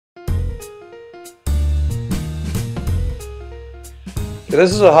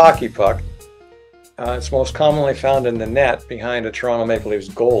This is a hockey puck. It's most commonly found in the net behind a Toronto Maple Leafs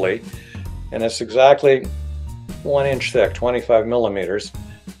goalie, and it's exactly 1 inch thick, 25 millimeters.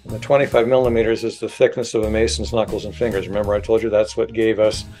 And the 25 millimeters is the thickness of a mason's knuckles and fingers. Remember, I told you that's what gave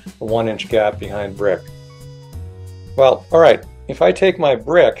us a 1 inch gap behind brick. Well, all right, if I take my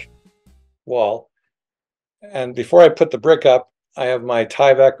brick wall, and before I put the brick up, I have my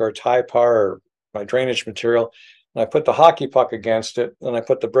Tyvek or Typar or my drainage material, and I put the hockey puck against it, and I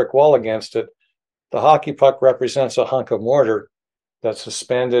put the brick wall against it. The hockey puck represents a hunk of mortar that's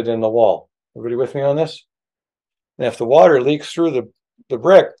suspended in the wall. Everybody with me on this? And if the water leaks through the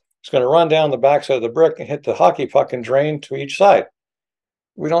brick, it's going to run down the backside of the brick and hit the hockey puck and drain to each side.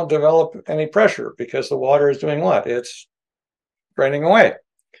 We don't develop any pressure because the water is doing what? It's draining away.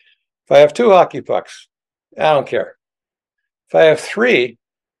 If I have 2 hockey pucks, I don't care. If I have 3,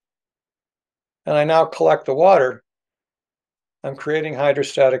 and I now collect the water, I'm creating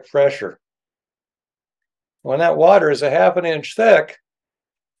hydrostatic pressure. When that water is a ½ an inch thick,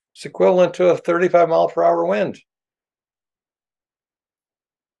 it's equivalent to a 35-mile-per-hour wind.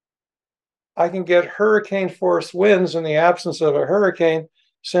 I can get hurricane force winds in the absence of a hurricane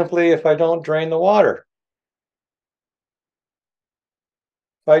simply if I don't drain the water.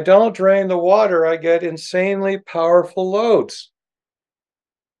 If I don't drain the water, I get insanely powerful loads.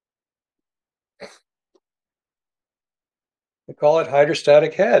 We call it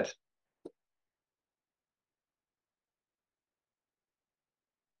hydrostatic head.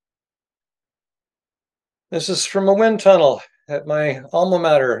 This is from a wind tunnel at my alma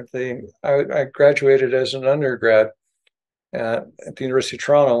mater. I graduated as an undergrad at the University of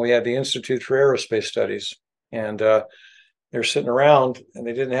Toronto. We had the Institute for Aerospace Studies, and they're sitting around, and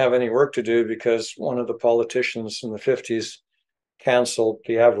they didn't have any work to do because one of the politicians in the 50s canceled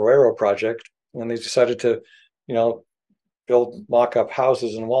the Avro project, and they decided to, build mock-up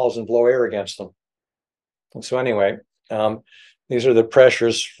houses and walls and blow air against them. And so anyway, these are the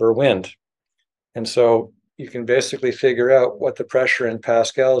pressures for wind. And so you can basically figure out what the pressure in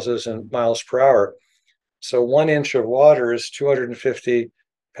pascals is in miles per hour. So 1 inch of water is 250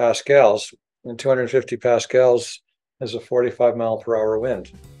 pascals, and 250 pascals is a 45-mile-per-hour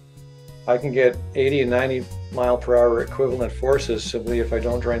wind. I can get 80 and 90 mile per hour equivalent forces simply if I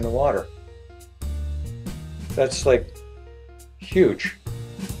don't drain the water. That's like huge.